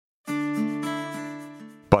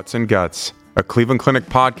Butts and Guts, a Cleveland Clinic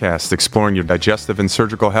podcast exploring your digestive and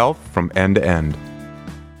surgical health from end to end.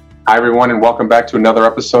 Hi, everyone, and welcome back to another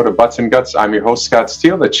episode of Butts and Guts. I'm your host, Scott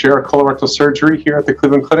Steele, the chair of colorectal surgery here at the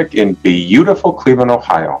Cleveland Clinic in beautiful Cleveland,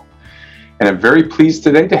 Ohio. And I'm very pleased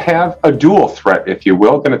today to have a dual threat, if you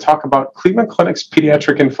will. I'm going to talk about Cleveland Clinic's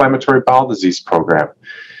Pediatric Inflammatory Bowel Disease program.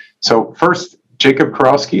 So first, Jacob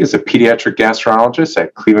Kurowski is a pediatric gastroenterologist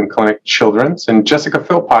at Cleveland Clinic Children's, and Jessica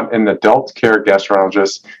Philpott, an adult care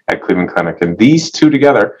gastroenterologist at Cleveland Clinic. And these two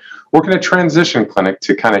together work in a transition clinic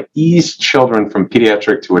to kind of ease children from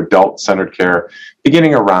pediatric to adult-centered care,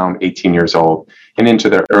 beginning around 18 years old and into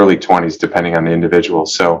their early 20s, depending on the individual.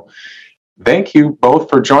 So thank you both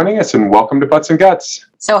for joining us, and welcome to Butts and Guts.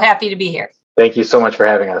 So happy to be here. Thank you so much for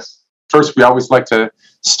having us. First, we always like to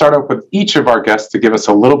start off with each of our guests to give us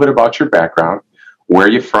a little bit about your background. Where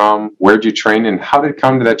are you from? Where did you train? And how did it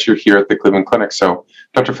come that you're here at the Cleveland Clinic? So,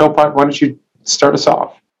 Dr. Philpott, why don't you start us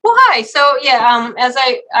off? Well, hi. So, as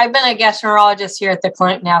I've been a gastroenterologist here at the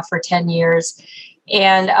clinic now for 10 years.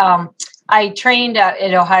 And I trained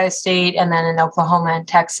at Ohio State and then in Oklahoma and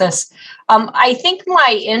Texas. I think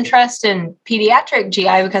my interest in pediatric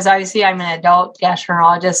GI, because obviously I'm an adult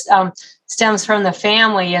gastroenterologist, stems from the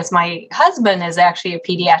family, as my husband is actually a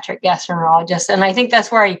pediatric gastroenterologist. And I think that's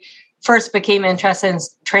where I first became interested in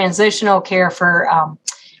transitional care for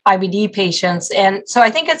IBD patients. And so I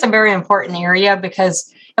think it's a very important area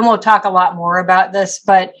because, and we'll talk a lot more about this,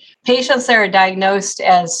 but patients that are diagnosed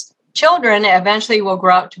as children eventually will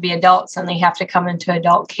grow up to be adults and they have to come into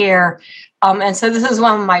adult care. And so this is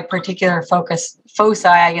one of my particular foci,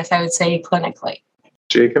 I guess I would say, clinically.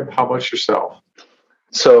 Jacob, how about yourself?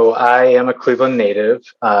 So I am a Cleveland native.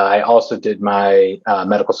 I also did my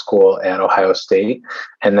medical school at Ohio State,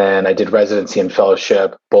 and then I did residency and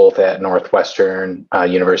fellowship both at Northwestern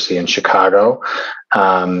University in Chicago.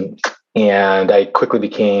 And I quickly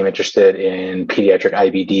became interested in pediatric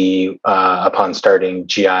IBD upon starting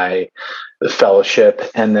GI fellowship.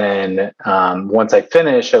 And then once I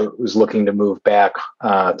finished, I was looking to move back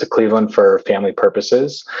to Cleveland for family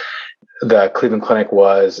purposes. The Cleveland Clinic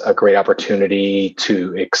was a great opportunity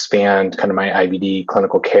to expand kind of my IBD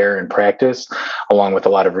clinical care and practice, along with a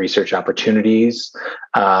lot of research opportunities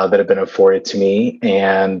that have been afforded to me.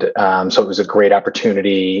 And so it was a great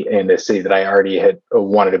opportunity in the city that I already had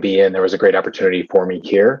wanted to be in. There was a great opportunity for me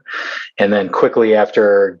here. And then quickly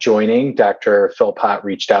after joining, Dr. Philpott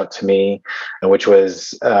reached out to me, which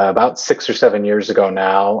was about 6 or 7 years ago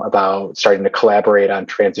now, about starting to collaborate on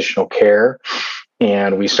transitional care.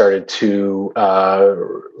 And we started to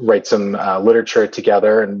write some literature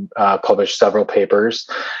together and publish several papers,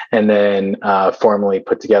 and then formally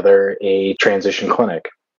put together a transition clinic.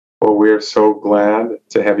 Well, we're so glad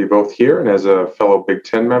to have you both here. And as a fellow Big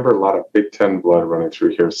Ten member, a lot of Big Ten blood running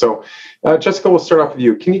through here. So, Jessica, we'll start off with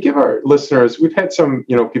you. Can you give our listeners, we've had some,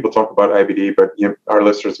 people talk about IBD, but our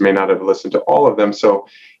listeners may not have listened to all of them. So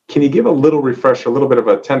can you give a little refresher, a little bit of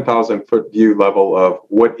a 10,000 foot view level of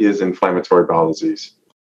what is inflammatory bowel disease?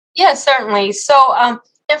 Yes, certainly. So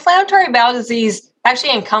inflammatory bowel disease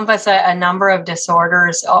actually encompasses a number of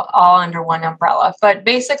disorders all under one umbrella. But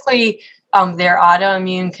basically, they're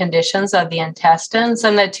autoimmune conditions of the intestines.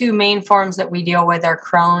 And the two main forms that we deal with are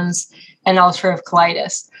Crohn's and ulcerative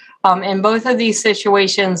colitis. In both of these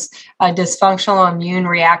situations, a dysfunctional immune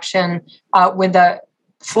reaction with the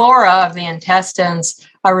flora of the intestines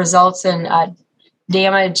results in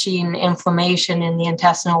damaging inflammation in the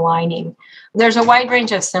intestinal lining. There's a wide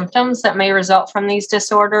range of symptoms that may result from these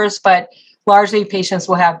disorders, but largely patients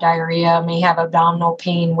will have diarrhea, may have abdominal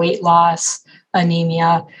pain, weight loss,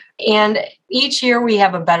 anemia. And each year we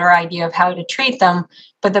have a better idea of how to treat them,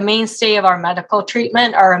 but the mainstay of our medical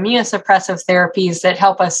treatment are immunosuppressive therapies that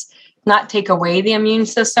help us not take away the immune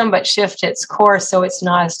system, but shift its course so it's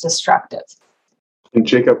not as destructive. And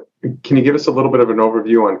Jacob, can you give us a little bit of an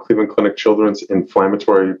overview on Cleveland Clinic Children's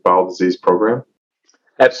Inflammatory Bowel Disease program?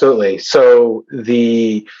 Absolutely. So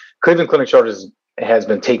the Cleveland Clinic Children's has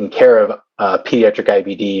been taking care of pediatric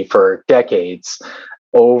IBD for decades.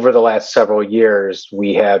 Over the last several years,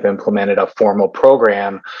 we have implemented a formal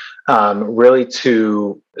program really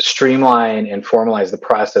to streamline and formalize the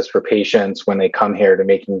process for patients when they come here, to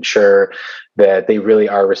making sure that they really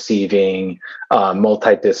are receiving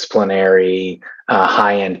multidisciplinary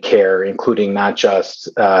high-end care, including not just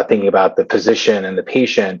thinking about the physician and the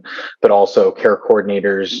patient, but also care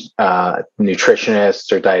coordinators,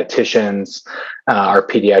 nutritionists or dietitians, our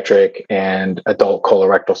pediatric and adult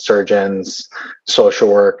colorectal surgeons,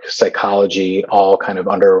 social work, psychology, all kind of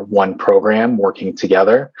under one program working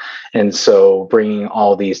together. And so bringing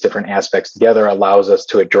all these different aspects together allows us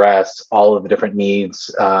to address all of the different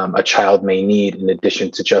needs a child may need in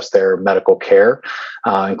addition to just their medical care,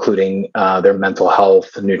 including their mental health,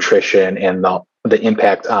 nutrition, and the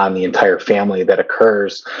impact on the entire family that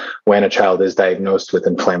occurs when a child is diagnosed with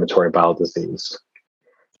inflammatory bowel disease.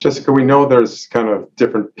 Jessica, we know there's kind of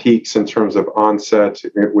different peaks in terms of onset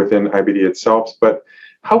within IBD itself, but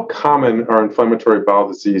how common are inflammatory bowel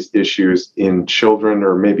disease issues in children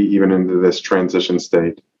or maybe even into this transition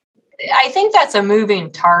state? I think that's a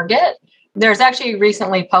moving target. There's actually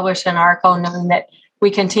recently published an article noting that we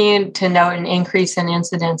continue to note an increase in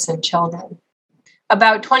incidence in children.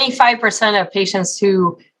 About 25% of patients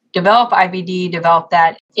who develop IBD develop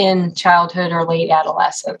that in childhood or late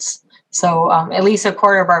adolescence. So at least a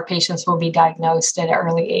quarter of our patients will be diagnosed at an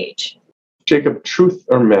early age. Jacob, truth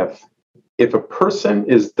or myth? If a person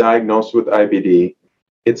is diagnosed with IBD,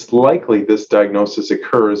 it's likely this diagnosis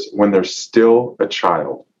occurs when they're still a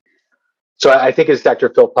child. So I think, as Dr.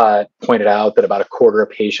 Philpott pointed out, that about a quarter of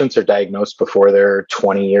patients are diagnosed before they're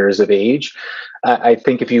 20 years of age. I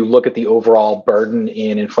think if you look at the overall burden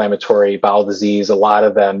in inflammatory bowel disease, a lot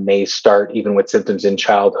of them may start even with symptoms in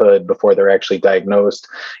childhood before they're actually diagnosed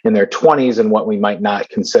in their 20s, and what we might not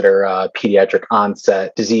consider a pediatric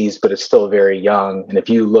onset disease, but it's still very young. And if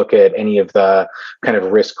you look at any of the kind of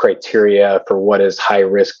risk criteria for what is high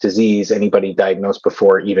risk disease, anybody diagnosed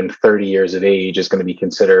before even 30 years of age is going to be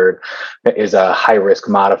considered as a high risk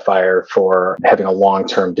modifier for having a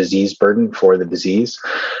long-term disease burden for the disease.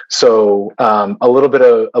 So a little bit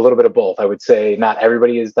of both. I would say not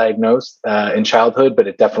everybody is diagnosed in childhood, but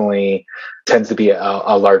it definitely tends to be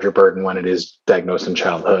a larger burden when it is diagnosed in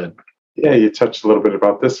childhood. Yeah, you touched a little bit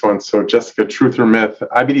about this one. So Jessica, truth or myth,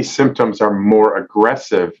 IBD symptoms are more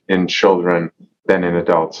aggressive in children than in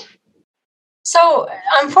adults? So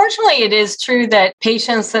unfortunately, it is true that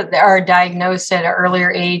patients that are diagnosed at an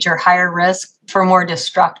earlier age are higher risk for more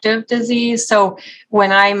destructive disease. So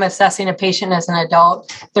when I'm assessing a patient as an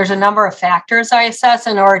adult, there's a number of factors I assess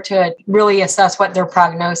in order to really assess what their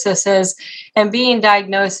prognosis is. And being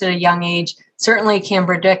diagnosed at a young age certainly can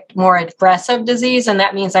predict more aggressive disease. And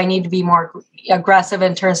that means I need to be more aggressive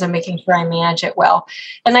in terms of making sure I manage it well.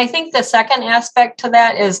 And I think the second aspect to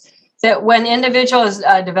that is that when individuals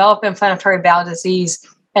develop inflammatory bowel disease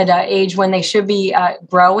at an age when they should be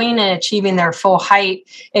growing and achieving their full height,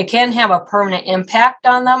 it can have a permanent impact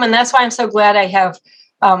on them. And that's why I'm so glad I have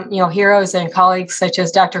heroes and colleagues such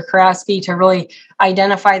as Dr. Kurowski to really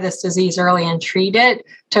identify this disease early and treat it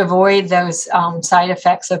to avoid those side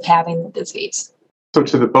effects of having the disease. So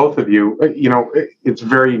to the both of you, it's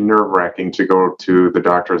very nerve-wracking to go to the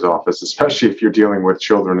doctor's office, especially if you're dealing with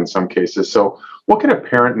children in some cases. So what can a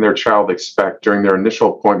parent and their child expect during their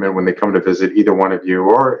initial appointment when they come to visit either one of you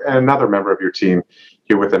or another member of your team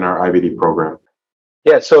here within our IBD program?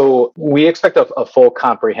 Yeah, so we expect a full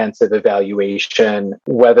comprehensive evaluation,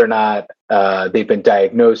 whether or not they've been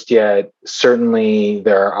diagnosed yet. Certainly,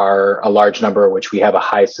 there are a large number which we have a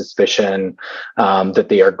high suspicion that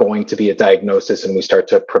they are going to be a diagnosis, and we start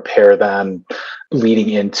to prepare them leading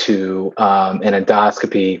into an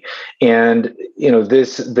endoscopy. And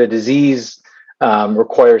the disease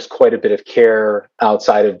requires quite a bit of care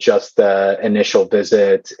outside of just the initial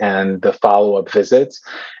visit and the follow-up visits.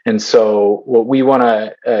 And so what we want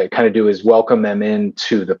to kind of do is welcome them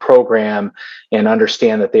into the program and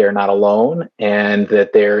understand that they are not alone and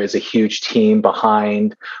that there is a huge team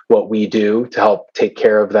behind what we do to help take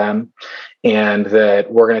care of them. And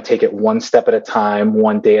that we're going to take it one step at a time,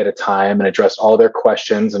 one day at a time, and address all their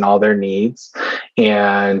questions and all their needs,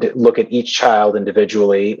 and look at each child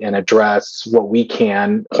individually and address what we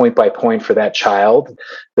can point by point for that child.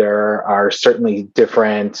 There are certainly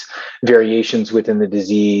different variations within the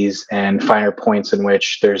disease and finer points in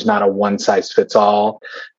which there's not a one-size-fits-all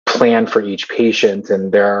plan for each patient,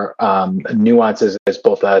 and there are nuances as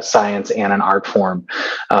both a science and an art form,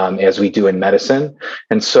 as we do in medicine.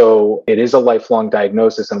 And so it is a lifelong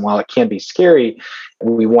diagnosis, and while it can be scary,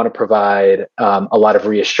 we want to provide a lot of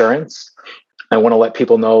reassurance. I want to let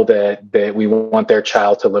people know that we want their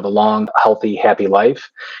child to live a long, healthy, happy life,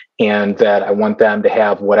 and that I want them to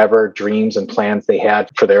have whatever dreams and plans they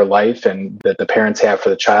had for their life and that the parents have for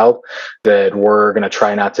the child, that we're going to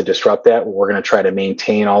try not to disrupt that. We're going to try to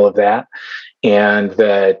maintain all of that. And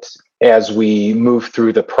that as we move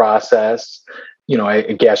through the process, a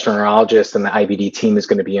gastroenterologist and the IBD team is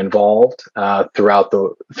going to be involved throughout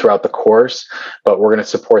the course, but we're going to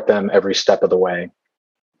support them every step of the way.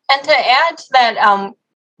 And to add to that,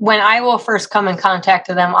 when I will first come in contact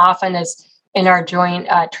with them often is in our joint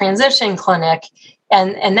transition clinic,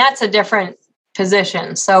 and that's a different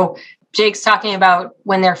position. So Jake's talking about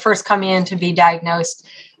when they're first coming in to be diagnosed.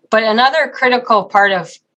 But another critical part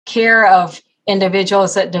of care of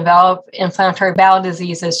individuals that develop inflammatory bowel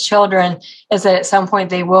disease as children is that at some point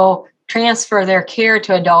they will transfer their care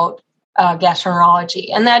to adult gastroenterology.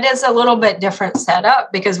 And that is a little bit different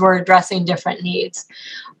setup because we're addressing different needs.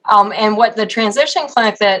 And what the transition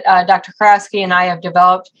clinic that Dr. Kurowski and I have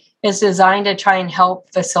developed is designed to try and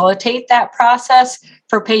help facilitate that process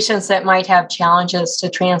for patients that might have challenges to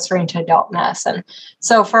transferring to adult medicine.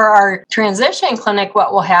 So for our transition clinic,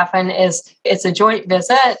 what will happen is it's a joint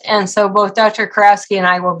visit. And so both Dr. Kurowski and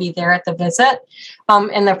I will be there at the visit.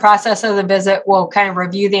 In the process of the visit, we'll kind of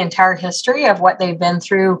review the entire history of what they've been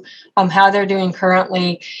through, how they're doing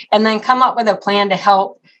currently, and then come up with a plan to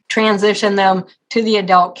help transition them to the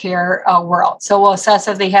adult care world. So we'll assess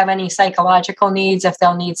if they have any psychological needs, if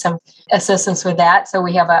they'll need some assistance with that. So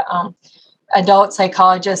we have a adult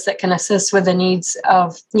psychologist that can assist with the needs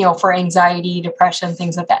of, for anxiety, depression,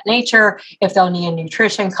 things of that nature, if they'll need a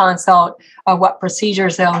nutrition consult, what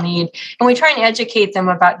procedures they'll need. And we try and educate them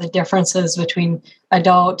about the differences between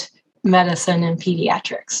adult medicine and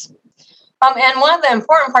pediatrics. And one of the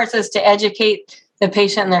important parts is to educate the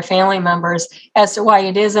patient and their family members as to why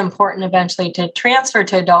it is important eventually to transfer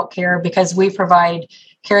to adult care, because we provide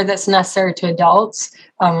care that's necessary to adults,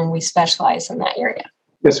 and we specialize in that area.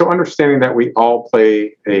 Yeah, so understanding that we all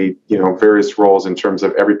play various roles in terms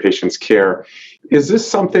of every patient's care, is this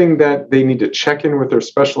something that they need to check in with their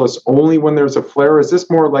specialist only when there's a flare? Or is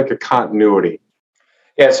this more like a continuity?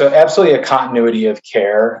 Yeah, so absolutely a continuity of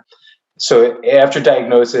care. So after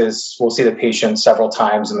diagnosis, we'll see the patient several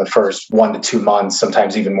times in the first 1 to 2 months,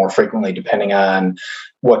 sometimes even more frequently, depending on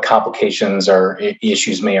what complications or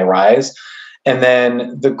issues may arise. And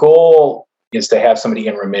then the goal is to have somebody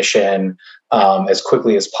in remission as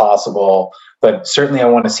quickly as possible. But certainly I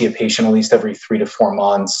want to see a patient at least every 3 to 4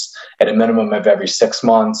 months, at a minimum of every 6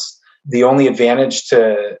 months. The only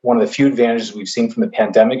one of the few advantages we've seen from the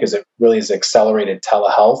pandemic is it really has accelerated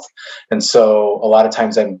telehealth. And so a lot of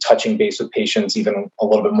times I'm touching base with patients even a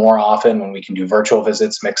little bit more often when we can do virtual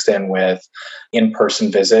visits mixed in with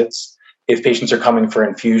in-person visits. If patients are coming for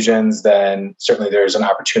infusions, then certainly there's an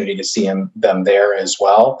opportunity to see them there as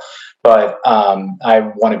well. But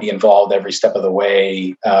I want to be involved every step of the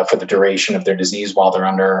way for the duration of their disease while they're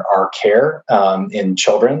under our care in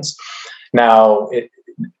children's. Now,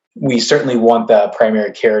 we certainly want the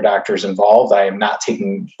primary care doctors involved. I am not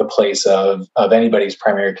taking the place of anybody's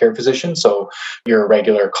primary care physician. So your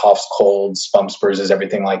regular coughs, colds, bumps, bruises,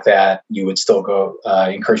 everything like that, you would still go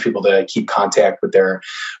encourage people to keep contact with their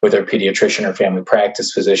pediatrician or family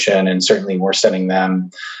practice physician. And certainly we're sending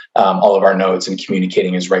them all of our notes and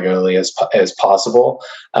communicating as regularly as possible.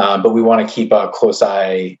 But we want to keep a close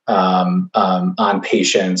eye on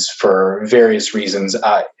patients for various reasons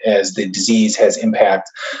as the disease has impact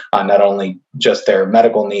on not only just their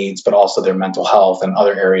medical needs, but also their mental health and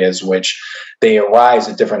other areas which they arise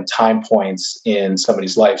at different time points in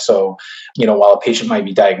somebody's life. So, while a patient might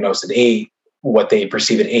be diagnosed at 8, what they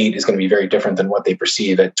perceive at 8 is going to be very different than what they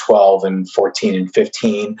perceive at 12 and 14 and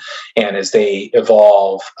 15. And as they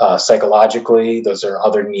evolve psychologically, those are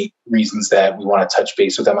other neat reasons that we want to touch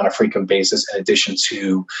base with them on a frequent basis, in addition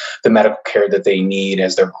to the medical care that they need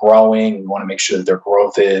as they're growing. We want to make sure that their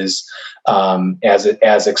growth is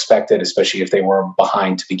as expected, especially if they were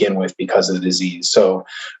behind to begin with because of the disease. So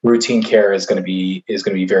routine care is going to be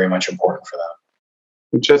very much important for them.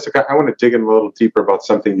 Jessica, I want to dig in a little deeper about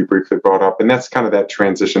something you briefly brought up, and that's kind of that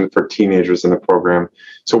transition for teenagers in the program.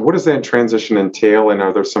 So what does that transition entail, and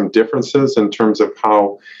are there some differences in terms of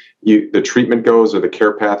how the treatment goes or the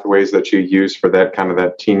care pathways that you use for that kind of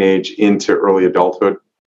that teenage into early adulthood?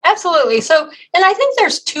 Absolutely. So, and I think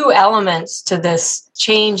there's 2 elements to this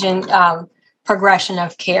change in progression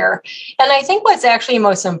of care. And I think what's actually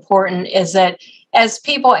most important is that as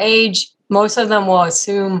people age, most of them will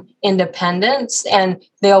assume independence and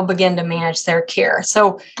they'll begin to manage their care.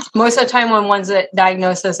 So most of the time when one's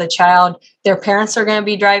diagnosed as a child, their parents are going to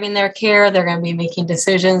be driving their care. They're going to be making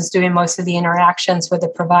decisions, doing most of the interactions with the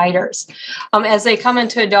providers. As they come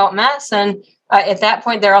into adult medicine, at that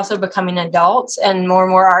point, they're also becoming adults, and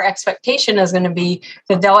more our expectation is going to be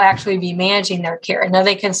that they'll actually be managing their care. Now,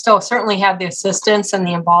 they can still certainly have the assistance and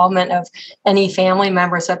the involvement of any family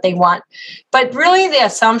members that they want. But really, the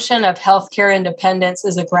assumption of healthcare independence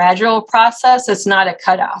is a gradual process. It's not a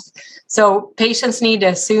cutoff. So patients need to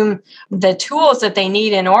assume the tools that they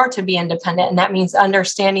need in order to be independent. And that means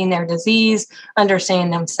understanding their disease,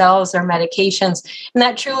 understanding themselves, their medications. And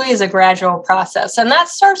that truly is a gradual process. And that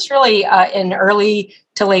starts really in early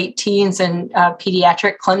to late teens in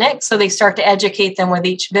pediatric clinics. So they start to educate them with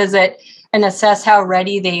each visit and assess how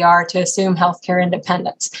ready they are to assume healthcare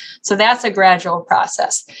independence. So that's a gradual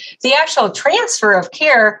process. The actual transfer of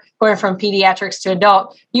care going from pediatrics to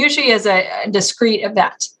adult usually is a discrete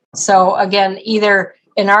event. So again, either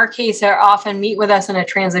in our case, they often meet with us in a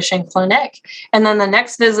transition clinic, and then the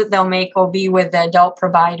next visit they'll make will be with the adult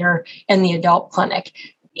provider in the adult clinic.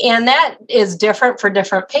 And that is different for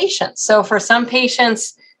different patients. So for some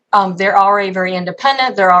patients, they're already very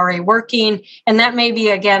independent, they're already working, and that may be,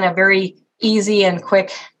 again, a very easy and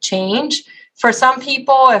quick change. For some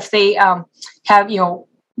people, if they have,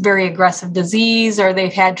 very aggressive disease or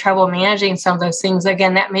they've had trouble managing some of those things,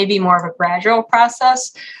 again, that may be more of a gradual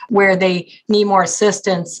process where they need more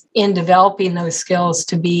assistance in developing those skills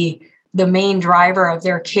to be the main driver of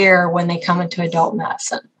their care when they come into adult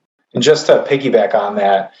medicine. And just to piggyback on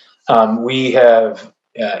that, we have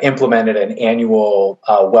implemented an annual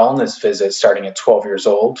wellness visit starting at 12 years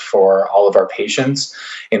old for all of our patients,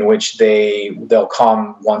 in which they'll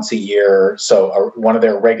come once a year. So one of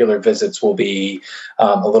their regular visits will be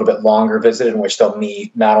a little bit longer visit in which they'll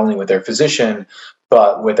meet not only with their physician,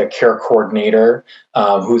 but with a care coordinator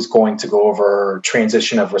who's going to go over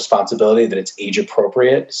transition of responsibility, that it's age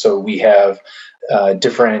appropriate. So we have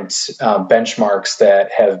different benchmarks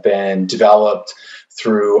that have been developed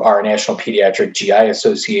through our National Pediatric GI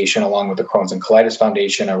Association, along with the Crohn's and Colitis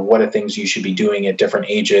Foundation, or what are things you should be doing at different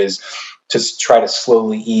ages to try to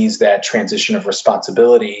slowly ease that transition of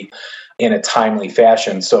responsibility in a timely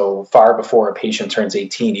fashion. So far before a patient turns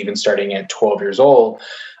 18, even starting at 12 years old,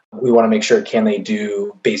 we want to make sure, can they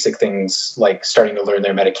do basic things like starting to learn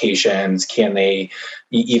their medications? Can they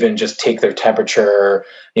even just take their temperature?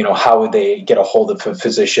 How would they get a hold of a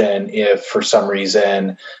physician if for some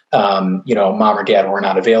reason, mom or dad were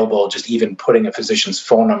not available? Just even putting a physician's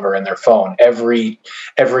phone number in their phone. Every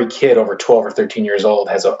kid over 12 or 13 years old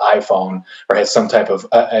has an iPhone or has some type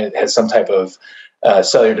of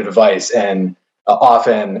cellular device, and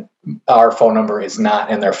often our phone number is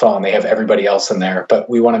not in their phone. They have everybody else in there, but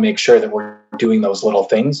we want to make sure that we're doing those little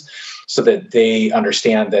things so that they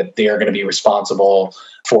understand that they are going to be responsible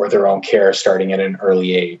for their own care starting at an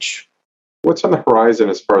early age. What's on the horizon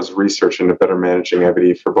as far as research into better managing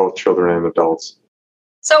IBD for both children and adults?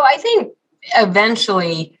 So I think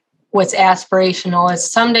eventually what's aspirational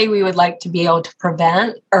is someday we would like to be able to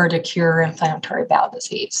prevent or to cure inflammatory bowel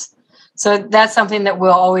disease. So that's something that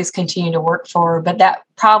we'll always continue to work for, but that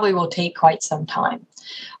probably will take quite some time.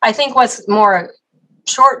 I think what's more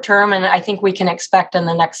short term, and I think we can expect in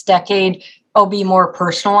the next decade, will be more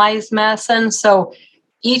personalized medicine. So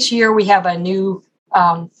each year we have a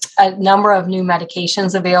number of new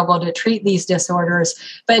medications available to treat these disorders.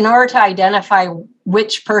 But in order to identify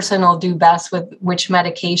which person will do best with which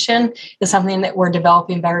medication is something that we're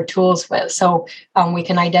developing better tools with. So we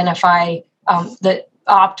can identify the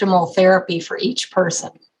optimal therapy for each person.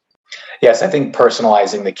 Yes, I think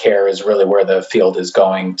personalizing the care is really where the field is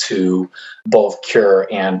going to both cure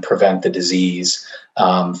and prevent the disease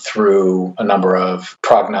through a number of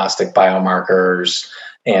prognostic biomarkers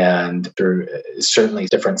and through certainly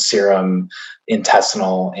different serum,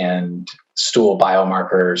 intestinal, and stool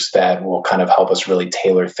biomarkers that will kind of help us really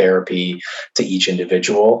tailor therapy to each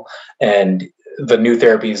individual. And the new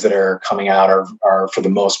therapies that are coming out are for the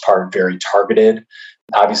most part very targeted.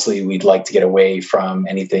 Obviously, we'd like to get away from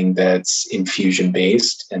anything that's infusion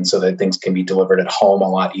based, and so that things can be delivered at home a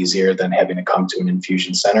lot easier than having to come to an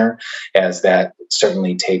infusion center, as that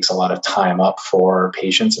certainly takes a lot of time up for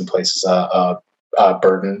patients and places a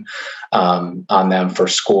burden on them for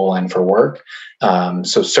school and for work.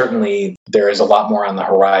 So certainly there is a lot more on the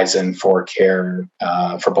horizon for care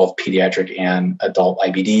for both pediatric and adult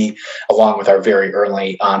IBD. Along with our very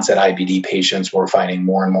early onset IBD patients, we're finding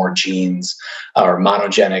more and more genes or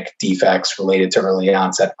monogenic defects related to early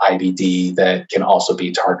onset IBD that can also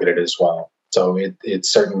be targeted as well. So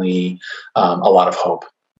it's certainly a lot of hope.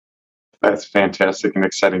 That's fantastic and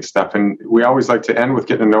exciting stuff. And we always like to end with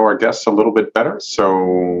getting to know our guests a little bit better. So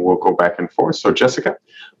we'll go back and forth. So Jessica,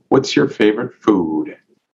 what's your favorite food?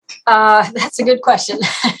 That's a good question.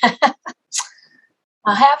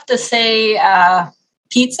 I have to say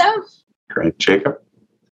pizza. Great. Jacob?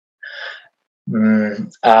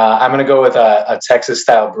 I'm going to go with a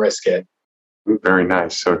Texas-style brisket. Very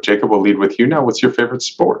nice. So Jacob, will lead with you now. What's your favorite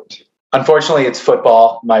sport? Unfortunately, it's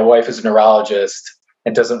football. My wife is a neurologist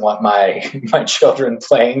and doesn't want my children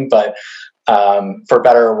playing, but for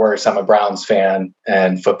better or worse, I'm a Browns fan,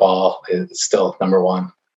 and football is still number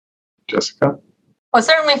one. Jessica? Well,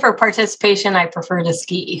 certainly for participation, I prefer to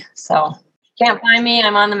ski. So can't find me,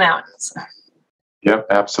 I'm on the mountains. Yep,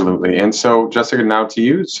 absolutely. And so Jessica, now to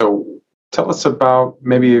you. So tell us about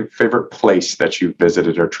maybe a favorite place that you've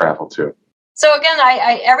visited or traveled to. So again,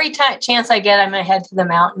 I every chance I get, I'm going to head to the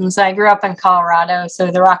mountains. I grew up in Colorado,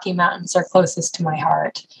 so the Rocky Mountains are closest to my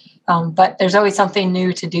heart. But there's always something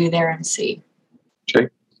new to do there and see. Jake?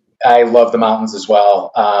 I love the mountains as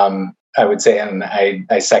well. I would say, and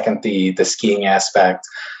I second the skiing aspect,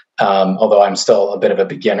 although I'm still a bit of a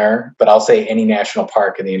beginner, but I'll say any national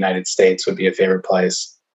park in the United States would be a favorite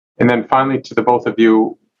place. And then finally, to the both of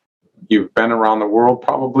you, you've been around the world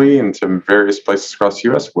probably into various places across the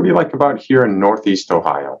U.S. What do you like about here in Northeast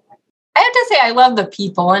Ohio? I have to say I love the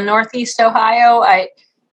people in Northeast Ohio.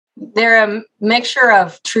 They're a mixture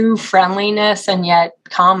of true friendliness and yet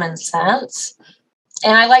common sense.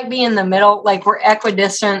 And I like being in the middle, like we're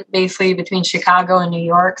equidistant basically between Chicago and New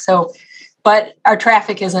York. But our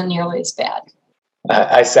traffic isn't nearly as bad.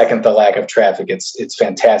 I second the lack of traffic. It's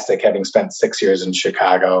fantastic having spent 6 years in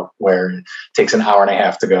Chicago, where it takes an hour and a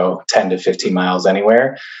half to go 10 to 15 miles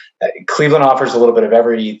anywhere. Cleveland offers a little bit of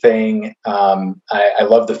everything. I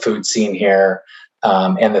love the food scene here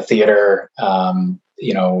and the theater.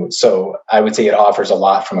 So I would say it offers a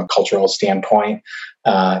lot from a cultural standpoint,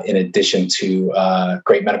 in addition to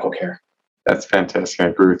great medical care. That's fantastic. I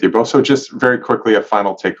agree with you both. So just very quickly, a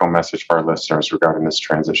final take-home message for our listeners regarding this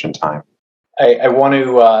transition time. I want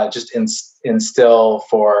to just instill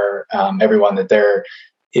for everyone that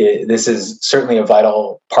this is certainly a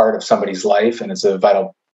vital part of somebody's life, and it's a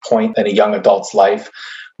vital point in a young adult's life,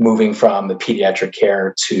 moving from the pediatric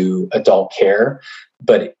care to adult care.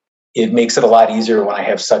 But it makes it a lot easier when I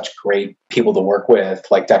have such great people to work with,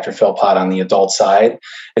 like Dr. Philpott on the adult side,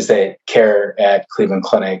 is that care at Cleveland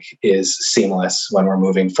Clinic is seamless when we're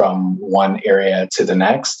moving from one area to the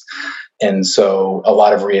next. And so a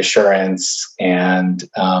lot of reassurance and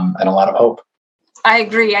a lot of hope. I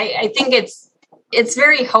agree. I think it's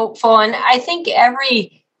very hopeful. And I think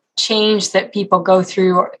every change that people go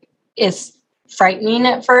through is frightening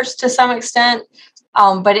at first to some extent,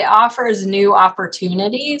 but it offers new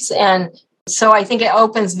opportunities. And so I think it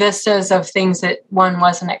opens vistas of things that one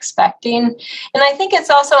wasn't expecting. And I think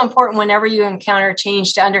it's also important whenever you encounter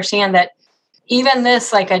change to understand that even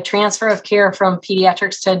this, like a transfer of care from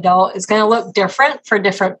pediatrics to adult, is going to look different for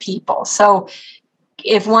different people. So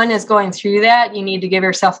if one is going through that, you need to give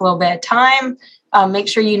yourself a little bit of time, make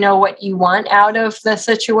sure you know what you want out of the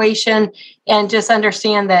situation, and just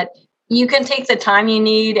understand that you can take the time you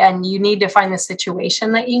need and you need to find the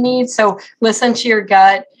situation that you need. So listen to your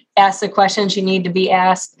gut, ask the questions you need to be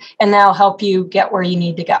asked, and that'll help you get where you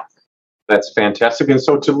need to go. That's fantastic. And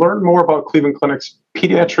so to learn more about Cleveland Clinic's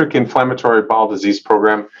Pediatric Inflammatory Bowel Disease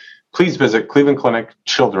program, please visit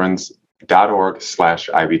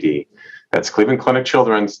clevelandclinicchildrens.org/IBD. That's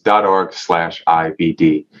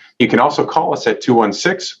clevelandclinicchildrens.org/IBD. You can also call us at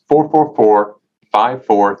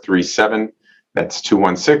 216-444-5437. That's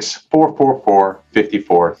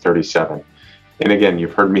 216-444-5437. And again,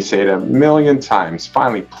 you've heard me say it a million times.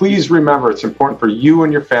 Finally, please remember it's important for you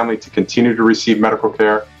and your family to continue to receive medical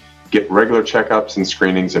care, get regular checkups and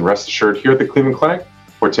screenings, and rest assured here at the Cleveland Clinic,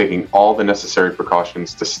 we're taking all the necessary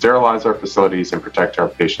precautions to sterilize our facilities and protect our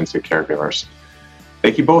patients and caregivers.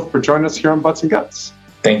 Thank you both for joining us here on Butts and Guts.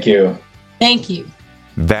 Thank you. Thank you.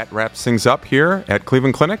 That wraps things up here at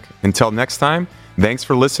Cleveland Clinic. Until next time, thanks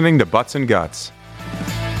for listening to Butts and Guts.